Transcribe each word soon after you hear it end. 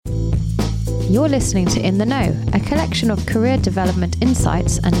You're listening to In the Know, a collection of career development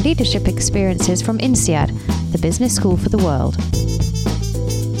insights and leadership experiences from INSEAD, the business school for the world.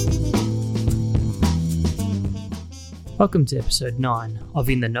 Welcome to episode 9 of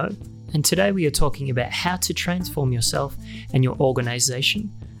In the Know, and today we are talking about how to transform yourself and your organisation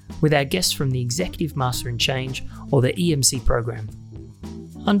with our guests from the Executive Master in Change, or the EMC program.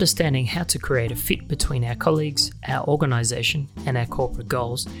 Understanding how to create a fit between our colleagues, our organisation and our corporate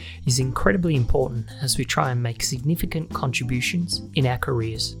goals is incredibly important as we try and make significant contributions in our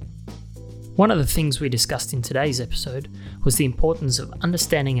careers. One of the things we discussed in today's episode was the importance of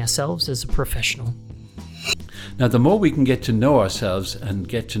understanding ourselves as a professional. Now, the more we can get to know ourselves and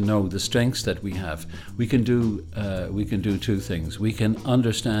get to know the strengths that we have, we can do two things. We can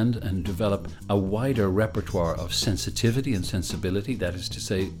understand and develop a wider repertoire of sensitivity and sensibility, that is to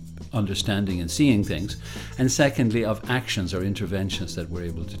say, understanding and seeing things, and secondly, of actions or interventions that we're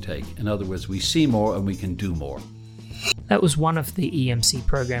able to take. In other words, we see more and we can do more. That was one of the EMC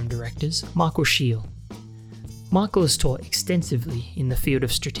program directors, Michael Scheel. Michael has taught extensively in the field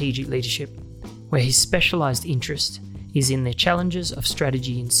of strategic leadership, where his specialised interest is in the challenges of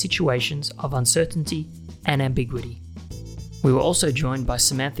strategy in situations of uncertainty and ambiguity. We were also joined by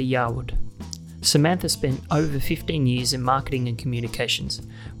Samantha Yarwood. Samantha spent over 15 years in marketing and communications,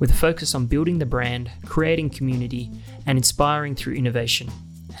 with a focus on building the brand, creating community, and inspiring through innovation,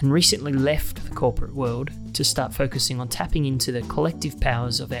 and recently left the corporate world to start focusing on tapping into the collective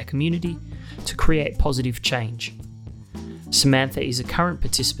powers of our community to create positive change. Samantha is a current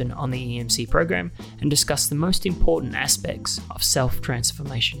participant on the EMC program and discussed the most important aspects of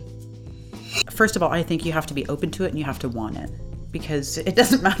self-transformation. First of all, I think you have to be open to it and you have to want it, because it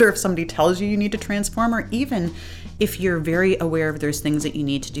doesn't matter if somebody tells you need to transform, or even if you're very aware of there's things that you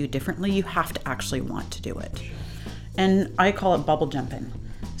need to do differently, you have to actually want to do it. And I call it bubble jumping.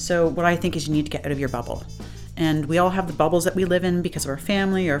 So what I think is you need to get out of your bubble. And we all have the bubbles that we live in because of our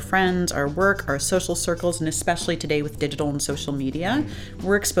family, our friends, our work, our social circles, and especially today with digital and social media,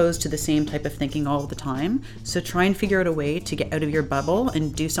 we're exposed to the same type of thinking all the time. So try and figure out a way to get out of your bubble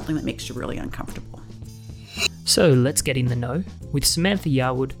and do something that makes you really uncomfortable. So let's get in the know with Samantha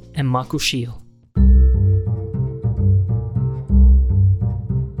Yarwood and Michael Scheel.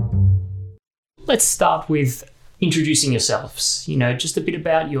 Let's start with introducing yourselves, just a bit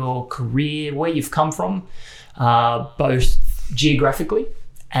about your career, where you've come from, both geographically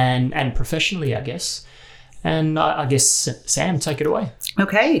and professionally, I guess. And I guess, Sam, take it away.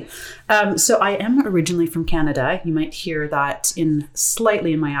 Okay. So I am originally from Canada. You might hear that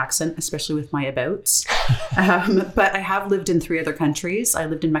slightly in my accent, especially with my abouts. But I have lived in 3 other countries. I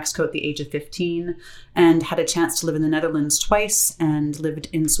lived in Mexico at the age of 15 and had a chance to live in the Netherlands twice and lived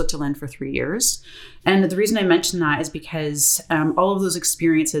in Switzerland for 3 years. And the reason I mention that is because all of those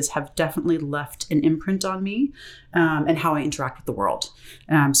experiences have definitely left an imprint on me and how I interact with the world.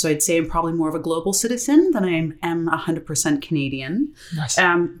 So I'd say I'm probably more of a global citizen than I am 100% Canadian. Nice.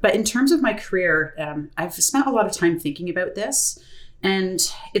 But in terms of my career, I've spent a lot of time thinking about this.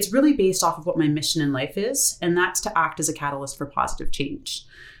 And it's really based off of what my mission in life is, and that's to act as a catalyst for positive change.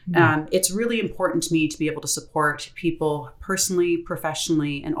 It's really important to me to be able to support people personally,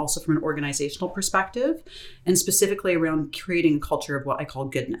 professionally, and also from an organizational perspective, and specifically around creating a culture of what I call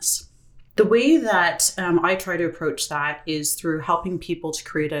goodness. The way that I try to approach that is through helping people to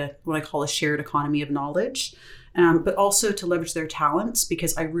create what I call a shared economy of knowledge, but also to leverage their talents,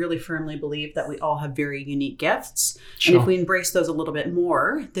 because I really firmly believe that we all have very unique gifts. Sure. And if we embrace those a little bit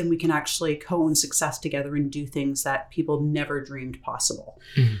more, then we can actually co-own success together and do things that people never dreamed possible.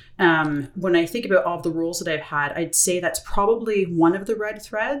 Mm-hmm. When I think about all of the roles that I've had, I'd say that's probably one of the red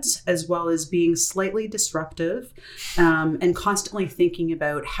threads, as well as being slightly disruptive and constantly thinking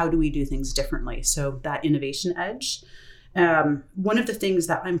about how do we do things differently. So that innovation edge. One of the things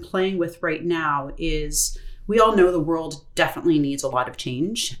that I'm playing with right now is we all know the world definitely needs a lot of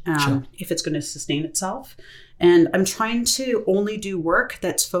change if it's going to sustain itself. And I'm trying to only do work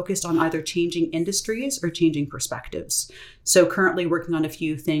that's focused on either changing industries or changing perspectives. So currently working on a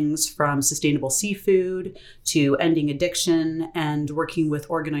few things from sustainable seafood to ending addiction and working with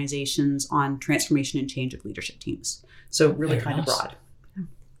organizations on transformation and change of leadership teams. So really Very kind nice. of broad.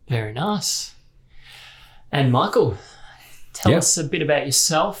 Very nice. And Michael, tell us a bit about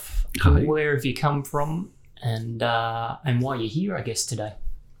yourself. Hi. Where have you come from? And why you're here, I guess, today.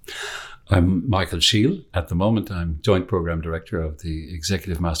 I'm Michael Scheel. At the moment, I'm Joint Program Director of the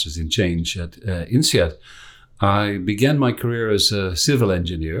Executive Masters in Change at INSEAD. I began my career as a civil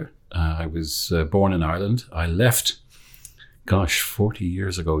engineer. I was born in Ireland. I left 40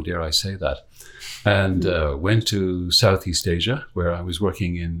 years ago, dare I say that. And went to Southeast Asia, where I was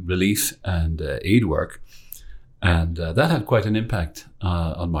working in relief and aid work. And that had quite an impact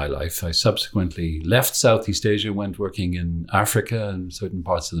on my life. I subsequently left Southeast Asia, went working in Africa and certain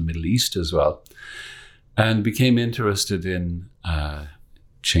parts of the Middle East as well, and became interested in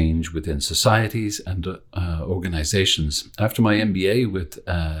change within societies and organizations. After my MBA with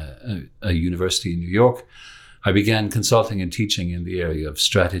a university in New York, I began consulting and teaching in the area of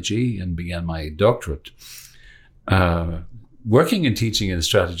strategy and began my doctorate. Working and teaching in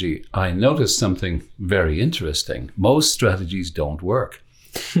strategy, I noticed something very interesting. Most strategies don't work.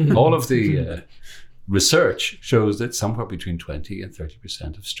 All of the research shows that somewhere between 20 and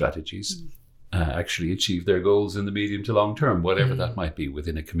 30% of strategies actually achieve their goals in the medium to long term, whatever that might be,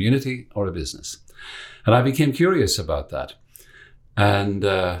 within a community or a business. And I became curious about that. And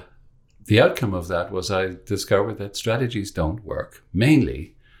the outcome of that was I discovered that strategies don't work,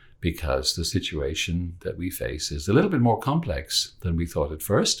 mainly because the situation that we face is a little bit more complex than we thought at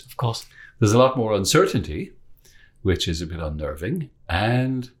first. Of course. There's a lot more uncertainty, which is a bit unnerving,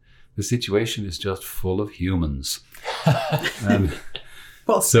 and the situation is just full of humans. And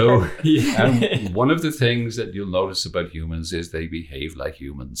and one of the things that you'll notice about humans is they behave like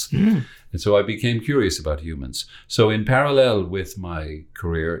humans. And so I became curious about humans. So in parallel with my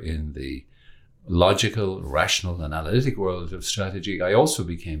career in the logical, rational, and analytic world of strategy, I also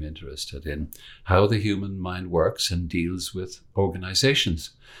became interested in how the human mind works and deals with organizations.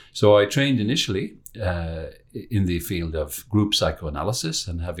 So I trained initially in the field of group psychoanalysis,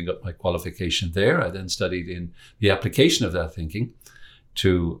 and having got my qualification there, I then studied in the application of that thinking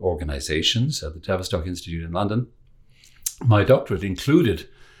to organizations at the Tavistock Institute in London. My doctorate included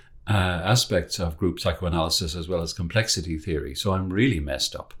aspects of group psychoanalysis as well as complexity theory, so I'm really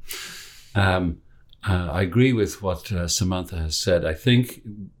messed up. I agree with what Samantha has said. I think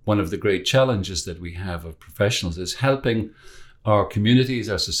one of the great challenges that we have of professionals is helping our communities,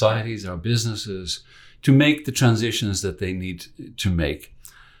 our societies, our businesses to make the transitions that they need to make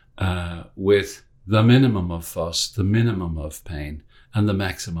with the minimum of fuss, the minimum of pain, and the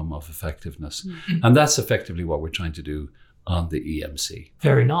maximum of effectiveness. And that's effectively what we're trying to do on the EMC.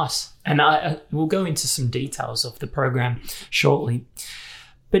 Very nice. And I will go into some details of the program shortly.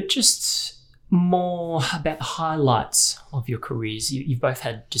 But just more about the highlights of your careers. You've both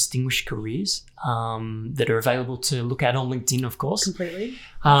had distinguished careers that are available to look at on LinkedIn, of course. Completely.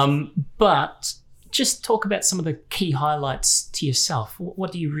 But just talk about some of the key highlights to yourself.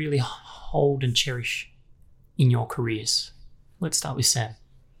 What do you really hold and cherish in your careers? Let's start with Sam.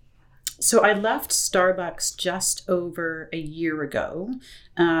 So I left Starbucks just over a year ago,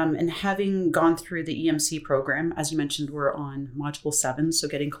 and having gone through the EMC program, as you mentioned, we're on Module 7, so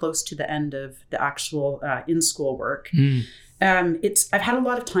getting close to the end of the actual in-school work. I've had a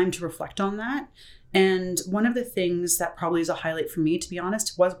lot of time to reflect on that, and one of the things that probably is a highlight for me, to be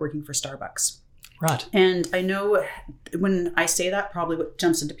honest, was working for Starbucks. Right. And I know when I say that, probably what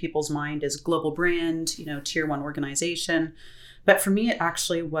jumps into people's mind is global brand, tier 1 organization. But for me, it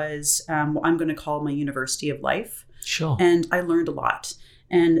actually was what I'm going to call my university of life. Sure. And I learned a lot.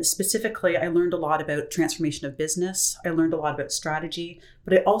 And specifically, I learned a lot about transformation of business. I learned a lot about strategy,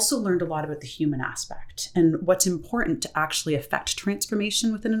 but I also learned a lot about the human aspect and what's important to actually affect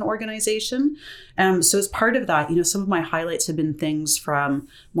transformation within an organization. So as part of that, some of my highlights have been things from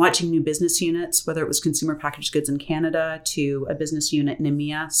watching new business units, whether it was consumer packaged goods in Canada to a business unit in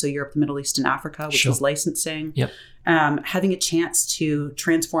EMEA, so Europe, the Middle East, and Africa, which is licensing. Yep. Having a chance to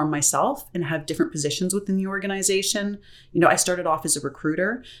transform myself and have different positions within the organization. I started off as a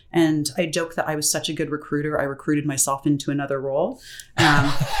recruiter, and I joke that I was such a good recruiter, I recruited myself into another role,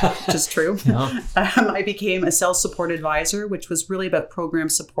 which is true. Yeah. I became a sales support advisor, which was really about program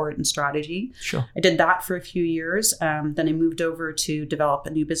support and strategy. Sure. I did that for a few years. Then I moved over to develop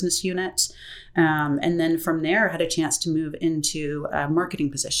a new business unit. And then from there, I had a chance to move into a marketing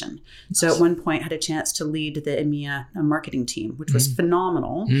position. So at one point, I had a chance to lead the EMEA marketing team, which was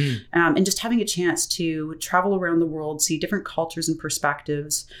phenomenal. And just having a chance to travel around the world, see different cultures and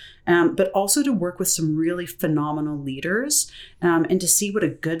perspectives, but also to work with some really phenomenal leaders and to see what a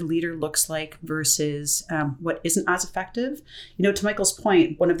good leader looks like versus what isn't as effective. To Michael's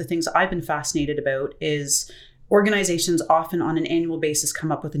point, one of the things I've been fascinated about is organizations often on an annual basis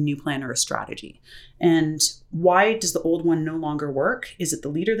come up with a new plan or a strategy. And why does the old one no longer work? Is it the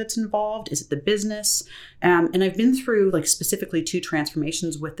leader that's involved? Is it the business? And I've been through like specifically 2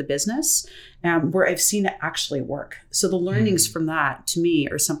 transformations with the business where I've seen it actually work. So the learnings from that to me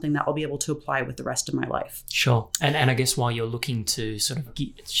are something that I'll be able to apply with the rest of my life. Sure. And I guess while you're looking to sort of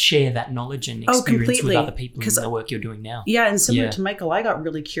share that knowledge and experience with other people in the work you're doing now. Yeah. And similar to Michael, I got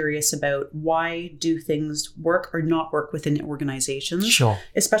really curious about why do things work or not work within organizations,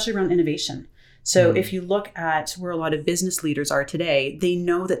 especially around innovation. So if you look at where a lot of business leaders are today, they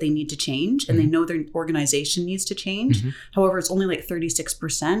know that they need to change and they know their organization needs to change. However, it's only like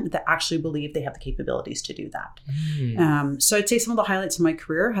 36% that actually believe they have the capabilities to do that. So I'd say some of the highlights of my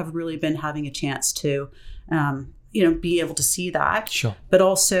career have really been having a chance to be able to see that. But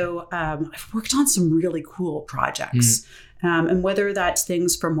also I've worked on some really cool projects. And whether that's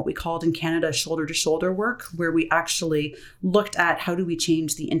things from what we called in Canada shoulder to shoulder work, where we actually looked at how do we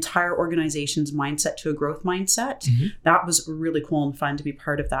change the entire organization's mindset to a growth mindset. That was really cool and fun to be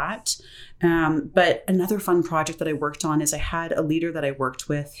part of that. But another fun project that I worked on is I had a leader that I worked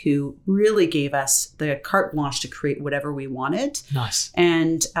with who really gave us the carte blanche to create whatever we wanted. Nice.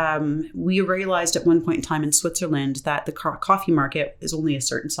 And we realized at one point in time in Switzerland that the coffee market is only a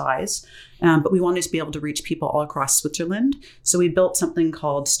certain size, but we wanted to be able to reach people all across Switzerland. So we built something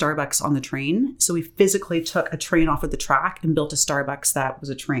called Starbucks on the train. So we physically took a train off of the track and built a Starbucks that was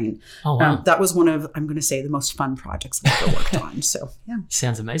a train. Oh, wow. That was one of, I'm going to say, the most fun projects that I've ever worked on. So, yeah.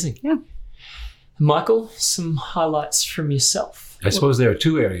 Sounds amazing. Yeah. Michael, some highlights from yourself. I suppose there are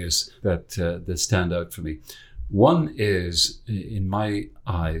 2 areas that stand out for me. One is, in my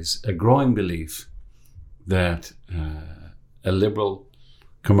eyes, a growing belief that a liberal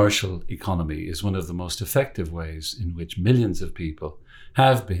commercial economy is one of the most effective ways in which millions of people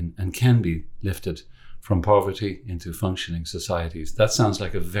have been and can be lifted from poverty into functioning societies. That sounds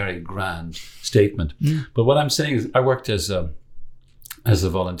like a very grand statement. But what I'm saying is I worked as a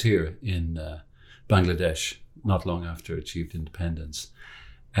volunteer in Bangladesh not long after it achieved independence.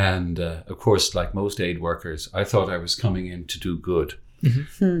 And of course, like most aid workers, I thought I was coming in to do good.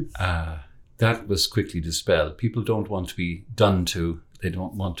 That was quickly dispelled. People don't want to be done to. They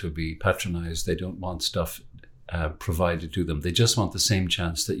don't want to be patronized. They don't want stuff provided to them. They just want the same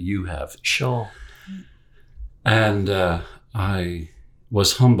chance that you have. Sure. And I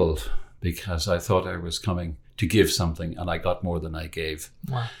was humbled because I thought I was coming to give something and I got more than I gave.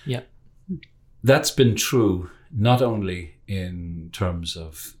 Wow. Yeah. That's been true not only in terms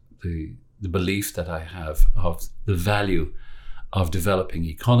of the belief that I have of the value of developing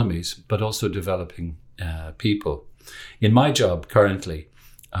economies, but also developing people. In my job currently,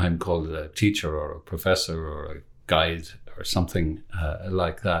 I'm called a teacher or a professor or a guide or something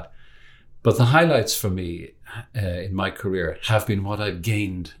like that. But the highlights for me in my career have been what I've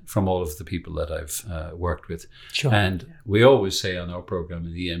gained from all of the people that I've worked with. Sure. And we always say on our program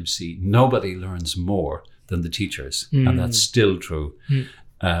in the EMC, nobody learns more than the teachers. And that's still true.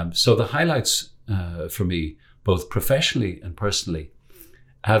 So the highlights for me, both professionally and personally,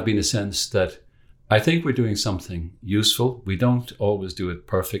 have been a sense that I think we're doing something useful. We don't always do it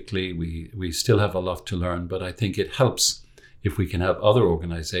perfectly. We still have a lot to learn, but I think it helps if we can help other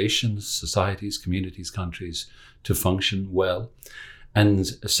organizations, societies, communities, countries to function well. And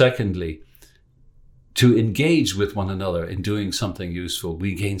secondly, to engage with one another in doing something useful.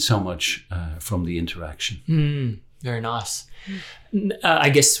 We gain so much from the interaction. Very nice. I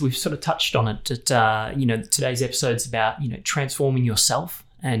guess we've sort of touched on it. That today's episode's about transforming yourself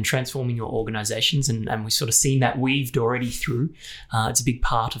and transforming your organizations, and we've sort of seen that weaved already through. It's a big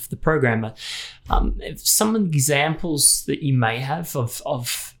part of the program. But some of the examples that you may have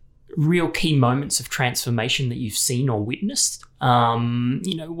of real key moments of transformation that you've seen or witnessed,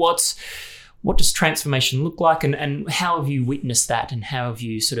 what does transformation look like, and how have you witnessed that, and how have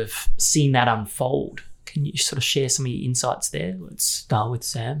you sort of seen that unfold? Can you sort of share some of your insights there? Let's start with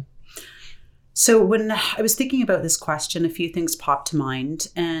Sam. So when I was thinking about this question, a few things popped to mind.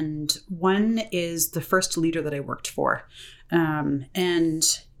 And one is the first leader that I worked for. And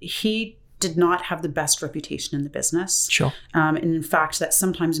he did not have the best reputation in the business. Sure. And in fact, that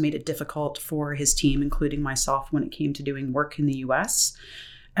sometimes made it difficult for his team, including myself, when it came to doing work in the US.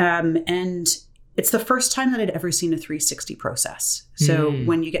 And it's the first time that I'd ever seen a 360 process. So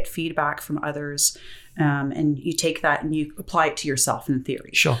when you get feedback from others, and you take that and you apply it to yourself in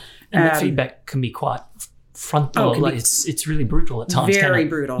theory. Sure. And the feedback can be quite frontal. It's really brutal at times. Very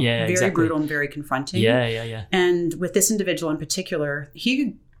brutal. Yeah, very exactly. brutal and very confronting. Yeah. And with this individual in particular,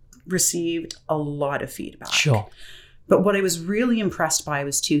 he received a lot of feedback. Sure. But what I was really impressed by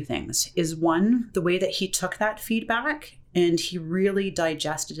was two things. Is one, the way that he took that feedback and he really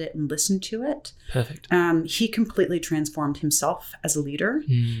digested it and listened to it. Perfect. He completely transformed himself as a leader.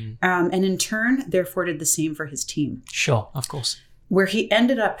 And in turn, therefore, did the same for his team. Sure, of course. Where he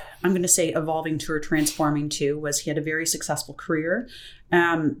ended up, I'm going to say evolving to or transforming to, was he had a very successful career.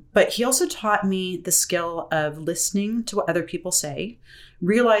 But he also taught me the skill of listening to what other people say,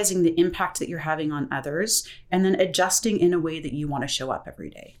 realizing the impact that you're having on others, and then adjusting in a way that you want to show up every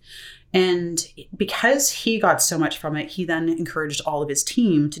day. And because he got so much from it, he then encouraged all of his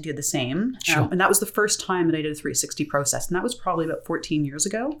team to do the same. Sure. And that was the first time that I did a 360 process. And that was probably about 14 years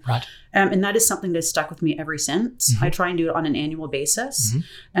ago. Right. And that is something that's stuck with me ever since. I try and do it on an annual basis.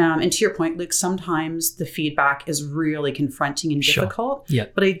 And to your point, Luke, sometimes the feedback is really confronting and difficult. Yeah.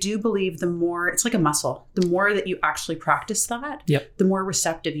 But I do believe the more, it's like a muscle, the more that you actually practice that, the more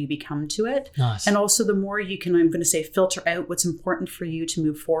receptive you become to it. Nice. And also the more you can, I'm going to say, filter out what's important for you to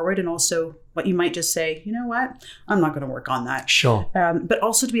move forward. And also what you might just say, you know what, I'm not going to work on that. Sure. But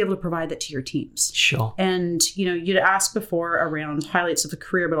also to be able to provide that to your teams. Sure. And, you know, you'd asked before around highlights of the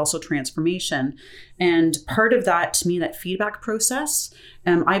career, but also transformation. And part of that, to me, that feedback process,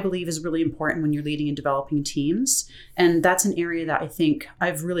 I believe is really important when you're leading and developing teams. And that's an area that I think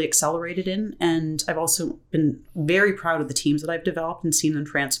I've really accelerated in. And I've also been very proud of the teams that I've developed and seen them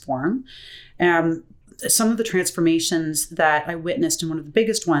transform. Some of the transformations that I witnessed, and one of the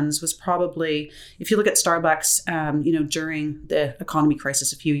biggest ones was probably, if you look at Starbucks, during the economy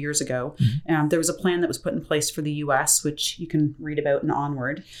crisis a few years ago, there was a plan that was put in place for the US, which you can read about and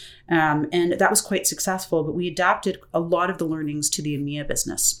onward. And that was quite successful, but we adapted a lot of the learnings to the EMEA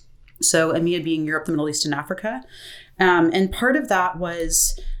business. So EMEA being Europe, the Middle East, and Africa. And part of that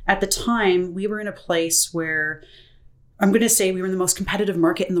was, at the time, we were in a place where I'm going to say we were in the most competitive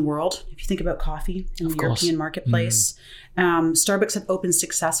market in the world. If you think about coffee in the European marketplace, Starbucks had opened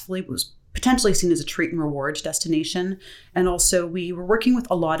successfully. It was potentially seen as a treat and reward destination. And also we were working with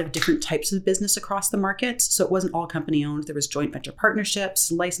a lot of different types of business across the markets. So it wasn't all company owned. There was joint venture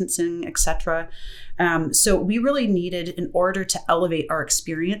partnerships, licensing, etc. So we really needed, in order to elevate our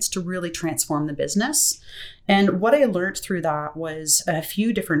experience, to really transform the business. And what I learned through that was a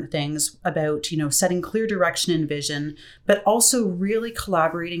few different things about, setting clear direction and vision, but also really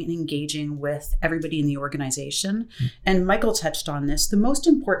collaborating and engaging with everybody in the organization. And Michael touched on this. The most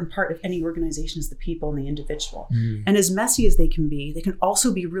important part of any organization is the people and the individual. And as messy as they can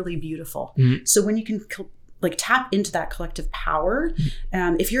also be really beautiful. So when you can tap into that collective power,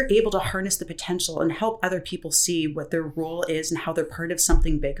 if you're able to harness the potential and help other people see what their role is and how they're part of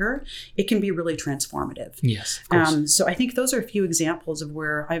something bigger, it can be really transformative. Yes, of course. So I think those are a few examples of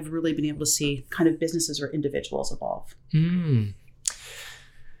where I've really been able to see kind of businesses or individuals evolve.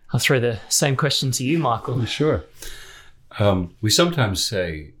 I'll throw the same question to you, Michael. Sure. We sometimes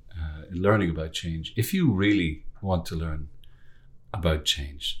say, in learning about change, if you really want to learn about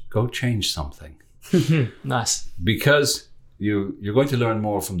change, go change something. Nice. Because you're going to learn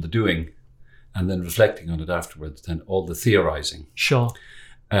more from the doing and then reflecting on it afterwards than all the theorizing. Sure.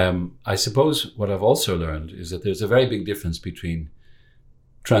 I suppose what I've also learned is that there's a very big difference between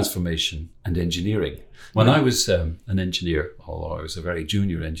transformation and engineering. When I was an engineer, although I was a very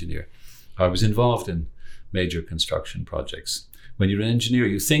junior engineer, I was involved in major construction projects. When you're an engineer,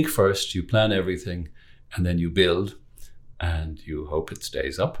 you think first, you plan everything, and then you build, and you hope it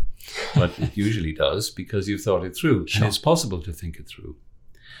stays up. But it usually does, because you've thought it through. Sure. And it's possible to think it through.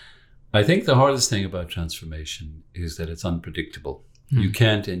 I think the hardest thing about transformation is that it's unpredictable. You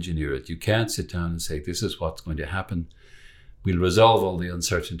can't engineer it. You can't sit down and say, this is what's going to happen. We'll resolve all the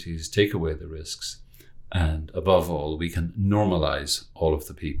uncertainties, take away the risks. And above all, we can normalize all of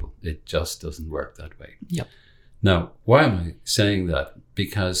the people. It just doesn't work that way. Yep. Now, why am I saying that?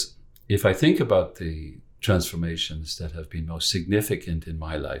 Because if I think about the transformations that have been most significant in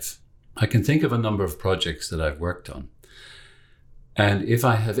my life, I can think of a number of projects that I've worked on. And if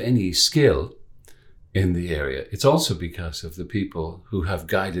I have any skill in the area, it's also because of the people who have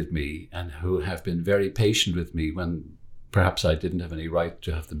guided me and who have been very patient with me when perhaps I didn't have any right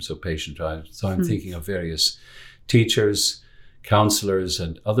to have them so patient. So I'm thinking of various teachers, counselors,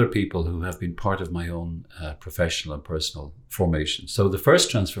 and other people who have been part of my own professional and personal formation. So the first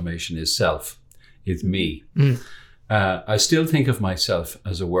transformation is self. It's me. I still think of myself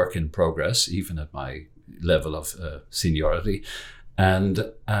as a work in progress, even at my level of seniority.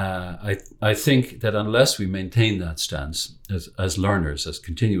 And I think that unless we maintain that stance as learners, as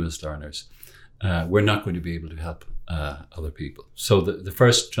continuous learners, we're not going to be able to help other people. So the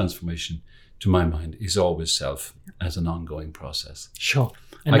first transformation, to my mind, is always self as an ongoing process. Sure.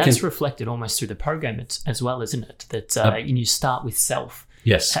 And that's reflected almost through the program as well, isn't it? That you start with self.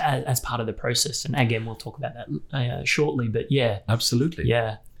 Yes. As part of the process. And again, we'll talk about that shortly, but yeah. Absolutely.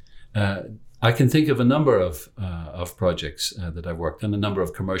 Yeah. I can think of a number of projects that I've worked on, a number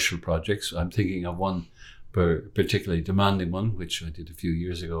of commercial projects. I'm thinking of one particularly demanding one, which I did a few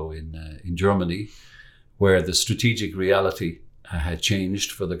years ago in Germany, where the strategic reality had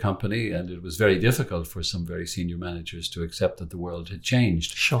changed for the company, and it was very difficult for some very senior managers to accept that the world had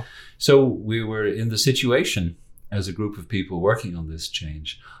changed. Sure. So we were in the situation as a group of people working on this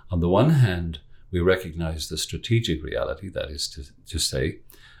change. On the one hand, we recognized the strategic reality, that is to say,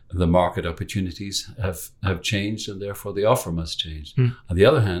 the market opportunities have changed, and therefore the offer must change. On the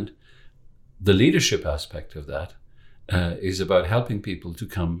other hand, the leadership aspect of that is about helping people to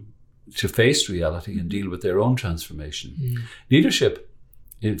come to face reality and deal with their own transformation. Leadership,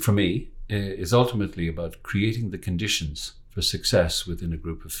 for me, is ultimately about creating the conditions for success within a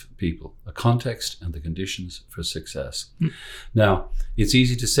group of people, a context and the conditions for success. Now, it's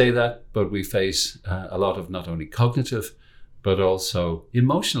easy to say that, but we face a lot of not only cognitive, but also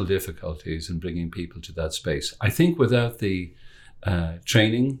emotional difficulties in bringing people to that space. I think without the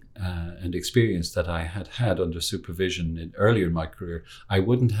training and experience that I had under supervision earlier in my career, I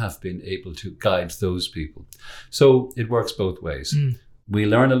wouldn't have been able to guide those people. So it works both ways. We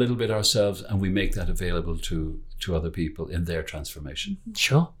learn a little bit ourselves, and we make that available to other people in their transformation.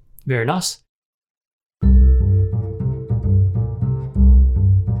 Sure. Very nice.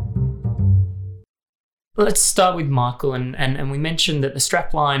 Let's start with Michael, and we mentioned that the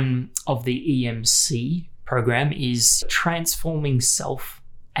strapline of the EMC program is transforming self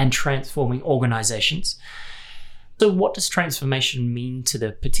and transforming organizations. So what does transformation mean to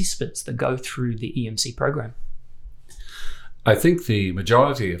the participants that go through the EMC program? I think the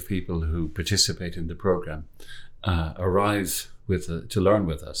majority of people who participate in the program arrive to learn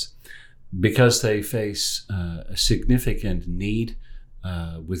with us because they face a significant need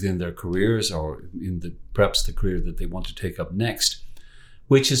within their careers, or in perhaps the career that they want to take up next,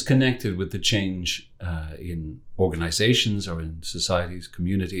 which is connected with the change in organizations or in societies,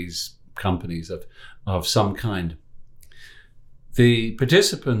 communities, companies of some kind. The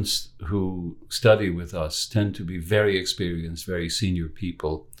participants who study with us tend to be very experienced, very senior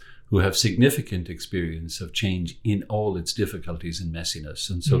people who have significant experience of change in all its difficulties and messiness.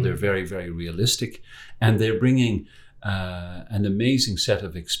 And so they're very, very realistic, and they're bringing an amazing set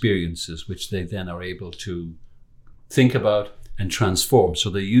of experiences which they then are able to think about and transform. So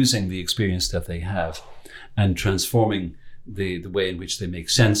they're using the experience that they have and transforming the way in which they make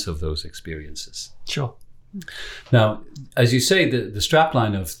sense of those experiences. Sure. Now, as you say, the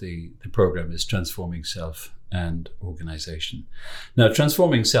strapline of the program is transforming self and organization. Now,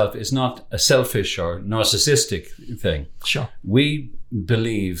 transforming self is not a selfish or narcissistic thing. Sure. We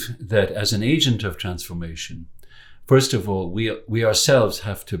believe that as an agent of transformation, first of all, we ourselves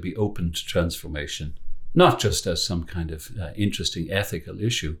have to be open to transformation, not just as some kind of interesting ethical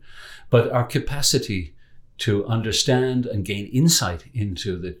issue, but our capacity to understand and gain insight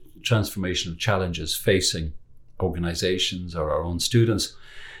into the transformational challenges facing organizations or our own students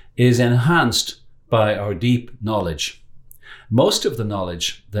is enhanced by our deep knowledge. Most of the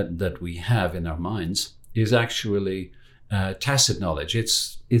knowledge that we have in our minds is actually tacit knowledge.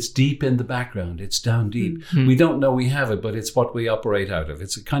 It's deep in the background. It's down deep. We don't know we have it, but it's what we operate out of.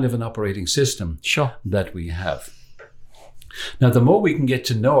 It's a kind of an operating system that we have. Now, the more we can get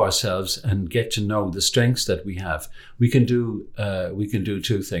to know ourselves and get to know the strengths that we have, we can do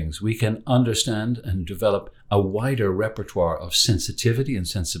two things. We can understand and develop a wider repertoire of sensitivity and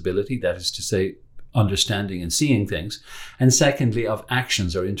sensibility, that is to say, understanding and seeing things. And secondly, of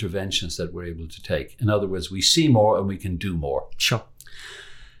actions or interventions that we're able to take. In other words, we see more and we can do more. Sure.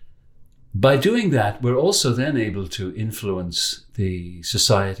 By doing that, we're also then able to influence the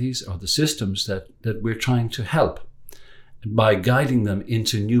societies or the systems that we're trying to help, by guiding them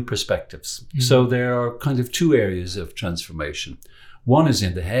into new perspectives. So there are kind of two areas of transformation. One is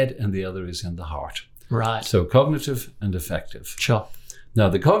in the head and the other is in the heart. Right. So cognitive and affective. Sure. Now,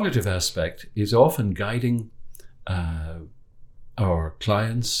 the cognitive aspect is often guiding our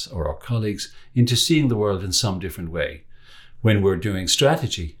clients or our colleagues into seeing the world in some different way. When we're doing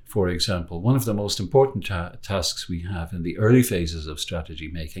strategy, for example, one of the most important tasks we have in the early phases of strategy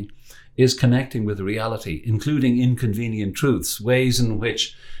making is connecting with reality, including inconvenient truths, ways in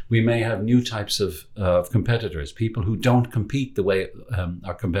which we may have new types of competitors, people who don't compete the way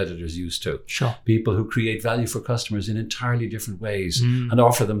our competitors used to. Sure. People who create value for customers in entirely different ways and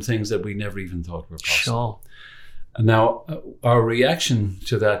offer them things that we never even thought were possible. Sure. Now, our reaction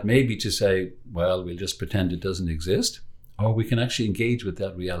to that may be to say, well, we'll just pretend it doesn't exist, or we can actually engage with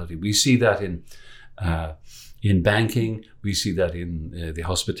that reality. We see that in banking, we see that in the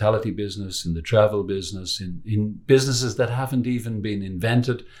hospitality business, in the travel business, in businesses that haven't even been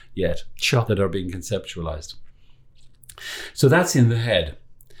invented yet, Sure. that are being conceptualized. So that's in the head.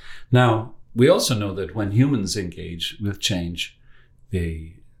 Now, we also know that when humans engage with change,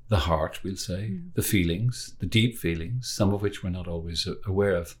 the heart, we'll say, the feelings, the deep feelings, some of which we're not always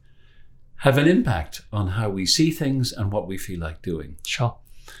aware of, have an impact on how we see things and what we feel like doing. Sure.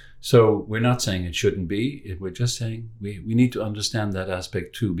 So we're not saying it shouldn't be, we're just saying we need to understand that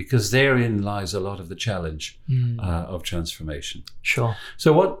aspect too, because therein lies a lot of the challenge of transformation. Sure.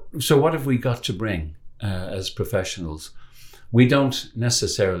 So what have we got to bring as professionals? We don't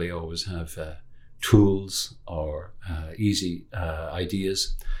necessarily always have tools or easy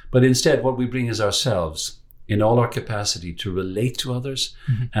ideas, but instead what we bring is ourselves in all our capacity to relate to others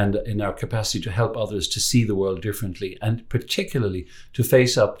and in our capacity to help others to see the world differently, and particularly to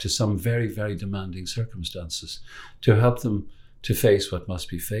face up to some very, very demanding circumstances, to help them to face what must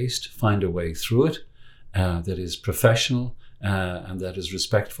be faced, find a way through it that is professional and that is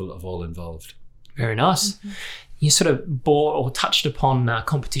respectful of all involved. Very nice. You sort of bore or touched upon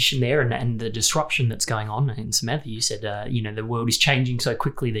competition there and the disruption that's going on. And Samantha, you said, the world is changing so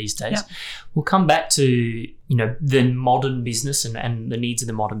quickly these days. Yeah. We'll come back to, the modern business and the needs of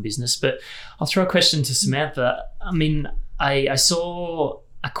the modern business. But I'll throw a question to Samantha. I mean, I saw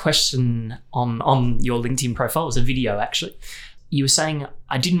a question on your LinkedIn profile. It was a video, actually. You were saying,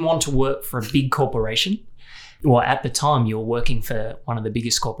 I didn't want to work for a big corporation. Well, at the time, you were working for one of the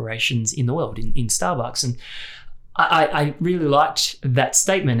biggest corporations in the world, in Starbucks. And I really liked that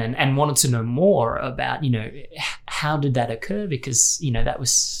statement and wanted to know more about, how did that occur? Because, that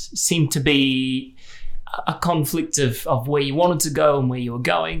seemed to be a conflict of where you wanted to go and where you were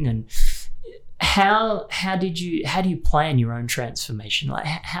going. And how do you plan your own transformation? Like,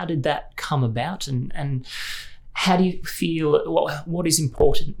 how did that come about? And how do you feel, what is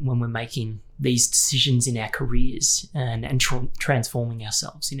important when we're making these decisions in our careers and transforming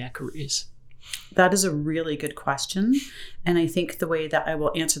ourselves in our careers? That is a really good question. And I think the way that I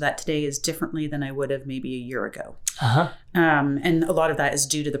will answer that today is differently than I would have maybe a year ago. And a lot of that is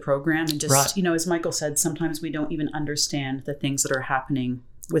due to the program. And just, Right. As Michael said, sometimes we don't even understand the things that are happening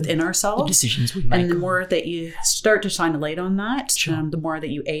within ourselves. The decisions we make. And the more that you start to shine a light on that, Sure. the more that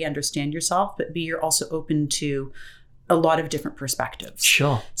you, A, understand yourself, but B, you're also open to a lot of different perspectives.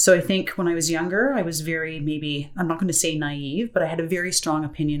 Sure. So I think when I was younger, I was very, I'm not going to say naive, but I had a very strong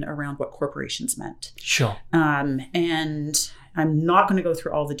opinion around what corporations meant. Sure. And I'm not going to go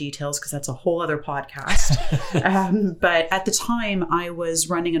through all the details because that's a whole other podcast. But at the time, I was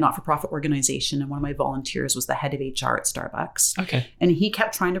running a not-for-profit organization, and one of my volunteers was the head of HR at Starbucks. Okay. And he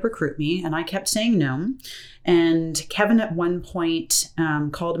kept trying to recruit me, and I kept saying no. And Kevin at one point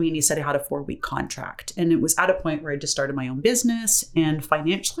called me and he said I had a 4-week contract. And it was at a point where I just started my own business, and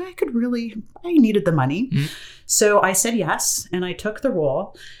financially I needed the money. Mm-hmm. So I said yes, and I took the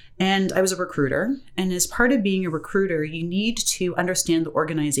role. And I was a recruiter. And as part of being a recruiter, you need to understand the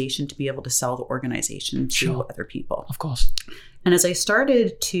organization to be able to sell the organization to Sure. other people. Of course. And as I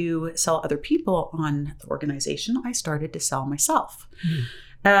started to sell other people on the organization, I started to sell myself.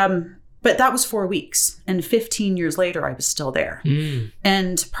 But that was 4 weeks. And 15 years later, I was still there.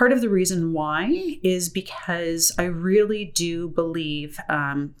 And part of the reason why is because I really do believe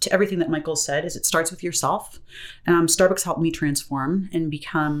to everything that Michael said is it starts with yourself. Starbucks helped me transform and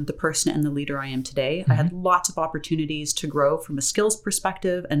become the person and the leader I am today. I had lots of opportunities to grow from a skills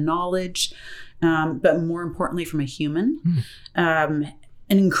perspective and knowledge, but more importantly, from a human. An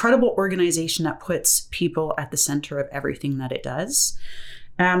incredible organization that puts people at the center of everything that it does.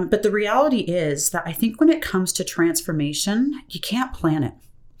 But the reality is that I think when it comes to transformation, you can't plan it.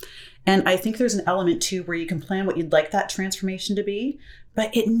 And I think there's an element too where you can plan what you'd like that transformation to be,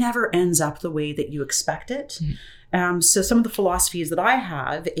 but it never ends up the way that you expect it. So some of the philosophies that I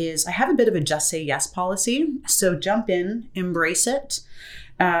have is I have a bit of a just say yes policy. So jump in, embrace it.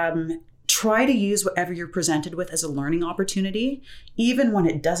 Try to use whatever you're presented with as a learning opportunity, even when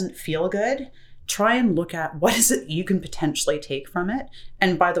it doesn't feel good. Try and look at what is it you can potentially take from it.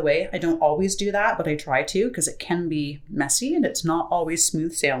 And by the way, I don't always do that, but I try to because it can be messy and it's not always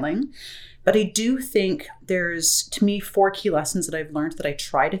smooth sailing. But I do think there's, to me, 4 key lessons that I've learned that I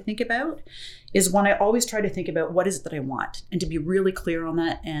try to think about is one, I always try to think about what is it that I want and to be really clear on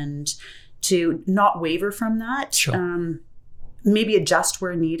that and to not waver from that. Sure. Maybe adjust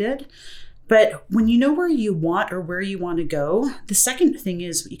where needed. But when you know where you want or where you want to go, the second thing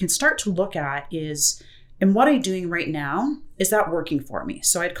is you can start to look at is And what I'm doing right now, is that working for me?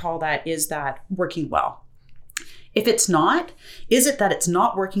 So I'd call that, is that working well? If it's not, is it that it's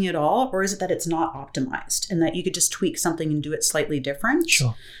not working at all, or is it that it's not optimized and that you could just tweak something and do it slightly different?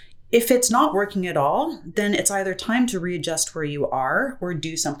 Sure. If it's not working at all, then it's either time to readjust where you are or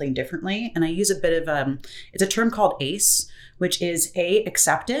do something differently. And I use a bit of it's a term called ACE, which is A,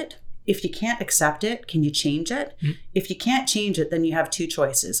 accept it. If you can't accept it, can you change it? If you can't change it, then you have two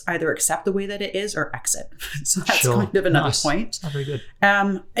choices: either accept the way that it is or exit. So that's kind of another point. Not very good.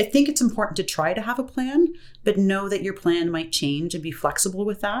 I think it's important to try to have a plan, but know that your plan might change and be flexible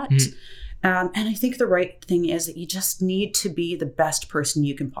with that. And I think the right thing is that you just need to be the best person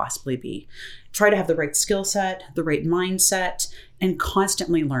you can possibly be. Try to have the right skill set, the right mindset, and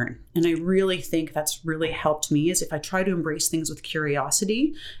constantly learn. And I really think that's really helped me, is if I try to embrace things with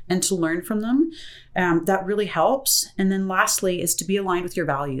curiosity and to learn from them, that really helps. And then lastly is to be aligned with your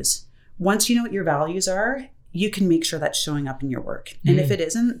values. Once you know what your values are, you can make sure that's showing up in your work. And if it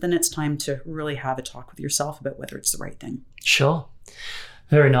isn't, then it's time to really have a talk with yourself about whether it's the right thing. Sure.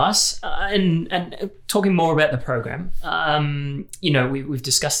 Very nice. And talking more about the program, we've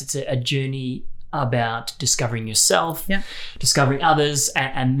discussed it's a journey about discovering yourself, discovering others,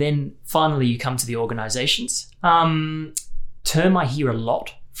 and then finally you come to the organizations. Term I hear a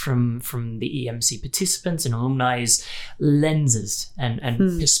lot from the EMC participants and alumni is lenses and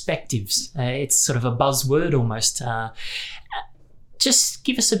perspectives. It's sort of a buzzword almost. Just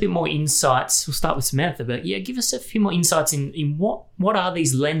give us a bit more insights. We'll start with Samantha, but give us a few more insights in what are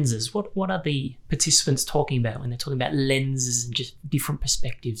these lenses? What are the participants talking about when they're talking about lenses and just different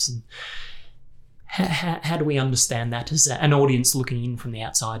perspectives? And how do we understand that as an audience looking in from the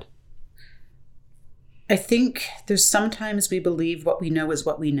outside? I think there's sometimes we believe what we know is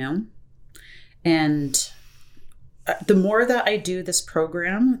what we know. And the more that I do this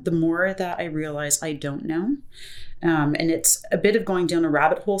program, the more that I realize I don't know. And it's a bit of going down a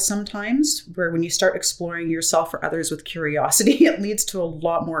rabbit hole sometimes, where when you start exploring yourself or others with curiosity, it leads to a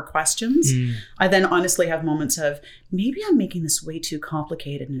lot more questions. I then honestly have moments of, maybe I'm making this way too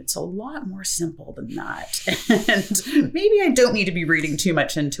complicated and it's a lot more simple than that. And maybe I don't need to be reading too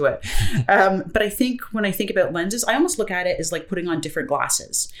much into it. But I think when I think about lenses, I almost look at it as like putting on different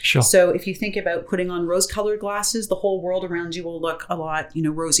glasses. Sure. So if you think about putting on rose-colored glasses, the whole world around you will look a lot,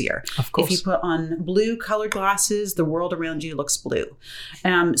 rosier. Of course. If you put on blue-colored glasses, the world around you looks blue.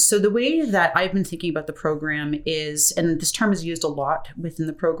 So the way that I've been thinking about the program is, and this term is used a lot within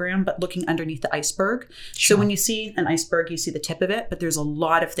the program, but looking underneath the iceberg. Sure. So when you see an iceberg, you see the tip of it, but there's a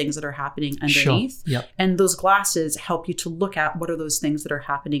lot of things that are happening underneath. Sure. Yep. And those glasses help you to look at what are those things that are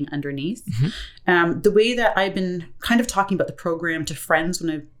happening underneath. The way that I've been kind of talking about the program to friends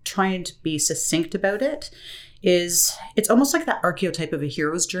when I'm trying to be succinct about it is, it's almost like that archetype of a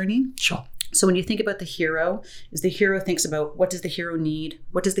hero's journey. Sure. So when you think about the hero, is the hero thinks about, what does the hero need?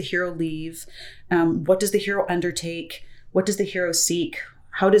 What does the hero leave? What does the hero undertake? What does the hero seek?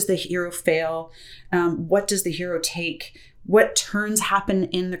 How does the hero fail? What does the hero take? What turns happen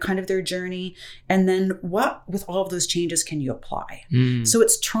in the kind of their journey? And then what, with all of those changes, can you apply? So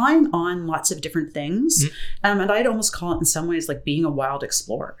it's trying on lots of different things. And I'd almost call it in some ways like being a wild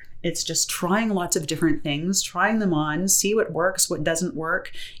explorer. It's just trying lots of different things, trying them on, see what works, what doesn't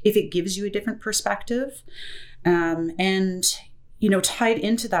work, if it gives you a different perspective. Tied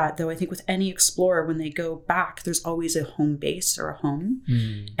into that, though, I think with any explorer, when they go back, there's always a home base or a home.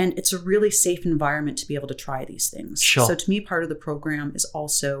 And it's a really safe environment to be able to try these things. Sure. So to me, part of the program is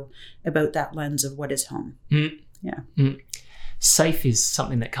also about that lens of what is home. Safe is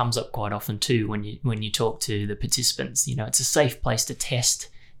something that comes up quite often too when you talk to the participants. It's a safe place to test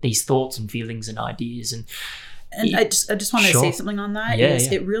these thoughts and feelings and ideas. And I just want to say something on that.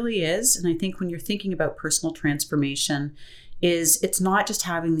 It really is. And I think when you're thinking about personal transformation, it's not just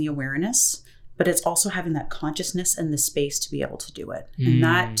having the awareness, but it's also having that consciousness and the space to be able to do it. And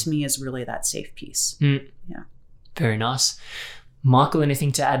that, to me, is really that safe piece. Yeah. Very nice. Michael,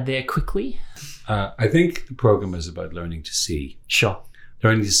 anything to add there quickly? I think the program is about learning to see. Sure.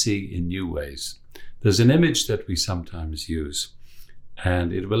 Learning to see in new ways. There's an image that we sometimes use,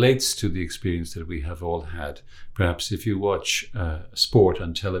 and it relates to the experience that we have all had. Perhaps if you watch sport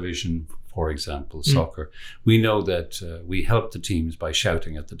on television, for example, soccer, we know that we help the teams by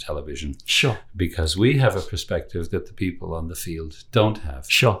shouting at the television. Sure. Because we have a perspective that the people on the field don't have.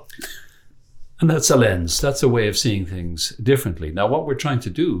 Sure. And that's a lens. That's a way of seeing things differently. Now, what we're trying to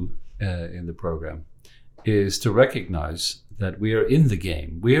do in the program is to recognize that we are in the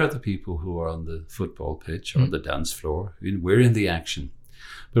game. We are the people who are on the football pitch or the dance floor. We're in the action.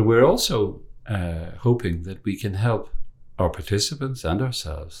 But we're also hoping that we can help our participants and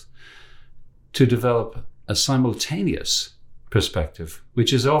ourselves to develop a simultaneous perspective,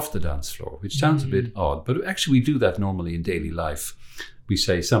 which is off the dance floor, which sounds a bit odd, but actually we do that normally in daily life. We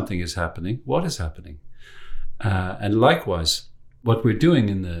say something is happening. What is happening? And likewise, what we're doing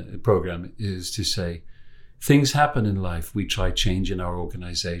in the program is to say, things happen in life. We try change in our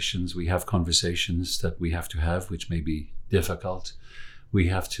organizations. We have conversations that we have to have, which may be difficult. We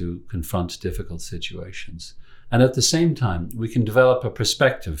have to confront difficult situations. And at the same time, we can develop a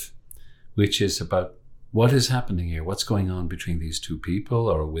perspective, which is about what is happening here, what's going on between these two people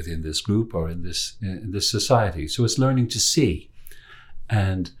or within this group or in this society. So it's learning to see.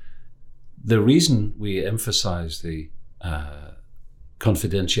 And the reason we emphasize the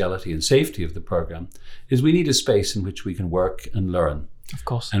confidentiality and safety of the program is we need a space in which we can work and learn. Of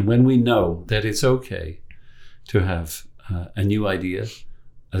course. And when we know that it's okay to have a new idea,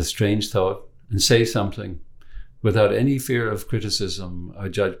 a strange thought, and say something without any fear of criticism or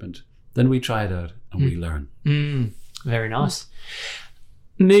judgment, then we try it out and we learn. Very nice.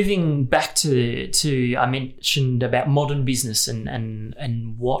 Moving back to I mentioned about modern business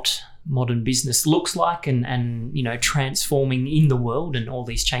and what modern business looks like and transforming in the world and all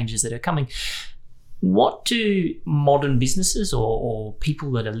these changes that are coming. What do modern businesses or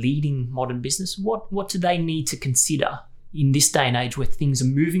people that are leading modern business, what do they need to consider in this day and age where things are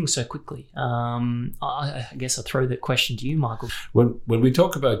moving so quickly? I guess I'll throw that question to you, Michael. When we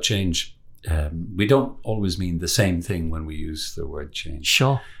talk about change, we don't always mean the same thing when we use the word change.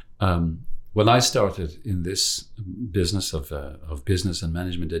 Sure. When I started in this business of business and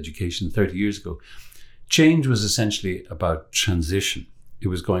management education 30 years ago, change was essentially about transition. It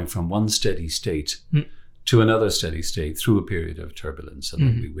was going from one steady state to another steady state through a period of turbulence, and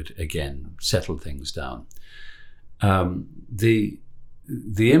then we would again settle things down.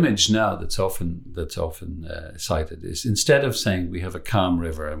 The image now that's often cited is, instead of saying we have a calm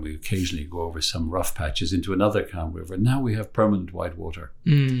river and we occasionally go over some rough patches into another calm river, now we have permanent white water.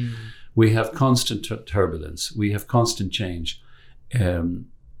 We have constant turbulence. We have constant change in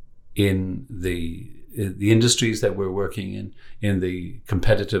the industries that we're working in the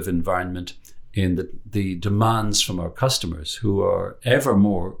competitive environment, in the demands from our customers, who are ever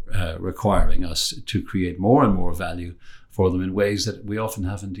more requiring us to create more and more value for them in ways that we often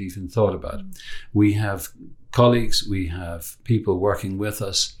haven't even thought about. We have colleagues, we have people working with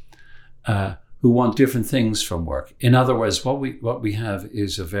us who want different things from work. In other words, what we have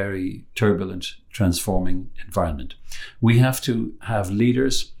is a very turbulent, transforming environment. We have to have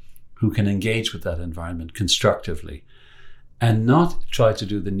leaders who can engage with that environment constructively and not try to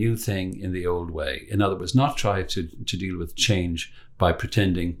do the new thing in the old way. In other words, not try to deal with change by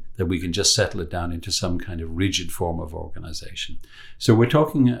pretending that we can just settle it down into some kind of rigid form of organization. So we're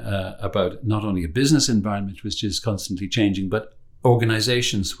talking about not only a business environment which is constantly changing, but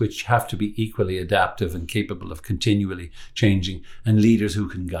organizations which have to be equally adaptive and capable of continually changing, and leaders who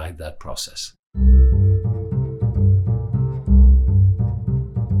can guide that process.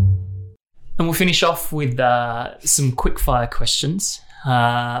 And we'll finish off with some quick fire questions.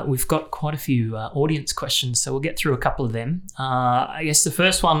 We've got quite a few audience questions, so we'll get through a couple of them. I guess the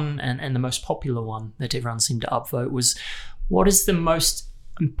first one and the most popular one that everyone seemed to upvote was, what is the most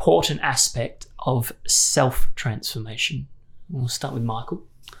important aspect of self-transformation? We'll start with Michael.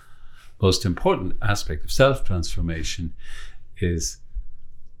 Most important aspect of self-transformation is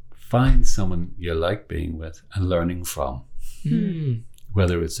find someone you like being with and learning from.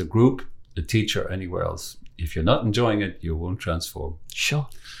 Whether it's a group, a teacher, anywhere else. If you're not enjoying it, you won't transform. Sure.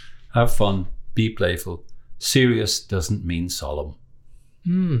 Have fun, be playful. Serious doesn't mean solemn.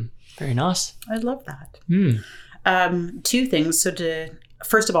 Very nice. I love that. Two things.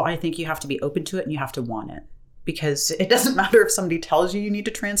 First of all, I think you have to be open to it and you have to want it. Because it doesn't matter if somebody tells you need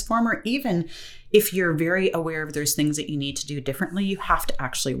to transform, or even if you're very aware of there's things that you need to do differently, you have to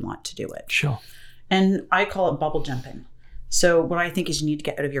actually want to do it. Sure. And I call it bubble jumping. So what I think is you need to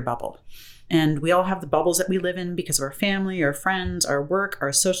get out of your bubble. And we all have the bubbles that we live in because of our family, our friends, our work,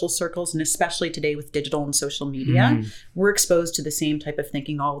 our social circles, and especially today with digital and social media, we're exposed to the same type of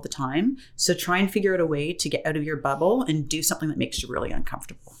thinking all the time. So try and figure out a way to get out of your bubble and do something that makes you really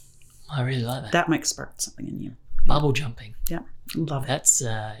uncomfortable. I really like that. That might spark something in you. Bubble jumping. Yeah, love it. That's,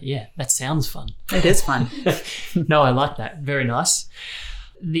 that sounds fun. It is fun. No, I like that. Very nice.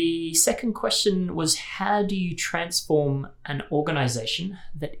 The second question was, how do you transform an organization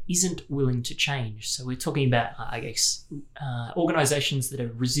that isn't willing to change? So we're talking about, I guess, organizations that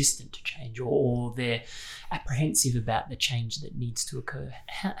are resistant to change or they're apprehensive about the change that needs to occur.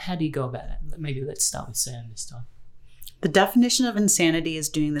 How do you go about that? Maybe let's start with Sam this time. The definition of insanity is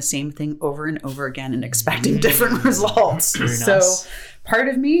doing the same thing over and over again and expecting different results. Very nice. So part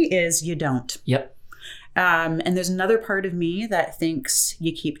of me is you don't. Yep. And there's another part of me that thinks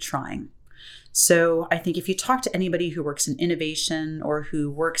you keep trying. So I think if you talk to anybody who works in innovation or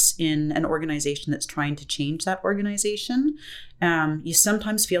who works in an organization that's trying to change that organization, you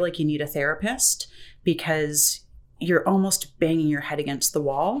sometimes feel like you need a therapist because you're almost banging your head against the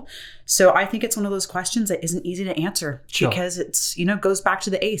wall. So I think it's one of those questions that isn't easy to answer because it's, goes back to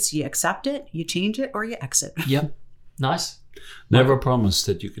the ACE. You accept it, you change it, or you exit. Yep. Nice. Never promise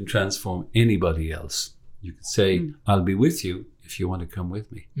that you can transform anybody else. You can say, I'll be with you if you want to come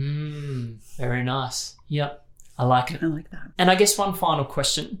with me. Very nice. Yep. I like it. I like that. And I guess one final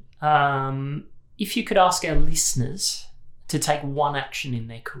question. If you could ask our listeners to take one action in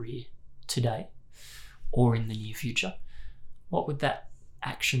their career today or in the near future, what would that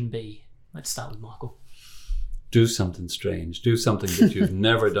action be? Let's start with Michael. Do something strange. Do something that you've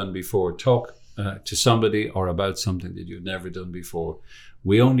never done before. Talk to somebody or about something that you've never done before.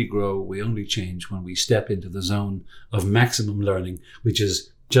 We only grow, we only change when we step into the zone of maximum learning, which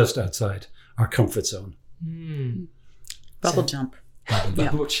is just outside our comfort zone. Bubble jump.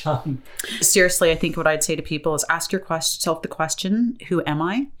 Bubble jump. Seriously, I think what I'd say to people is ask yourself the question, who am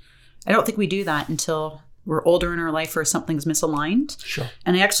I? I don't think we do that until we're older in our life or something's misaligned. Sure.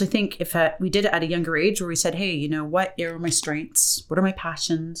 And I actually think if we did it at a younger age where we said, hey, what are my strengths? What are my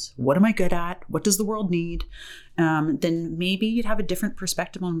passions? What am I good at? What does the world need? Then maybe you'd have a different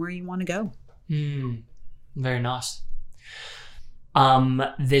perspective on where you want to go. Very nice.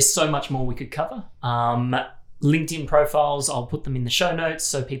 There's so much more we could cover. LinkedIn profiles, I'll put them in the show notes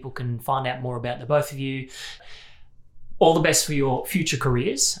so people can find out more about the both of you. All the best for your future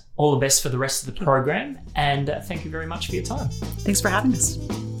careers. All the best for the rest of the program. And thank you very much for your time. Thanks for having us.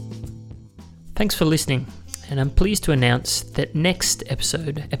 Thanks for listening. And I'm pleased to announce that next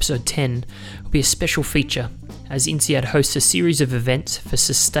episode, episode 10, will be a special feature as INSEAD hosts a series of events for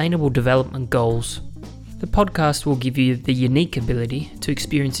sustainable development goals. The podcast will give you the unique ability to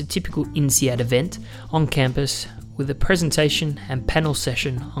experience a typical INSEAD event on campus with a presentation and panel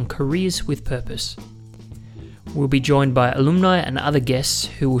session on careers with purpose. We'll be joined by alumni and other guests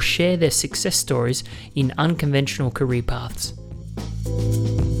who will share their success stories in unconventional career paths.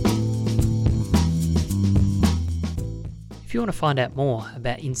 If you want to find out more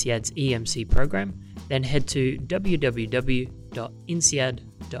about INSEAD's EMC program, then head to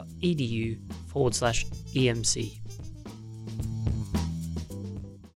www.insead.edu/EMC.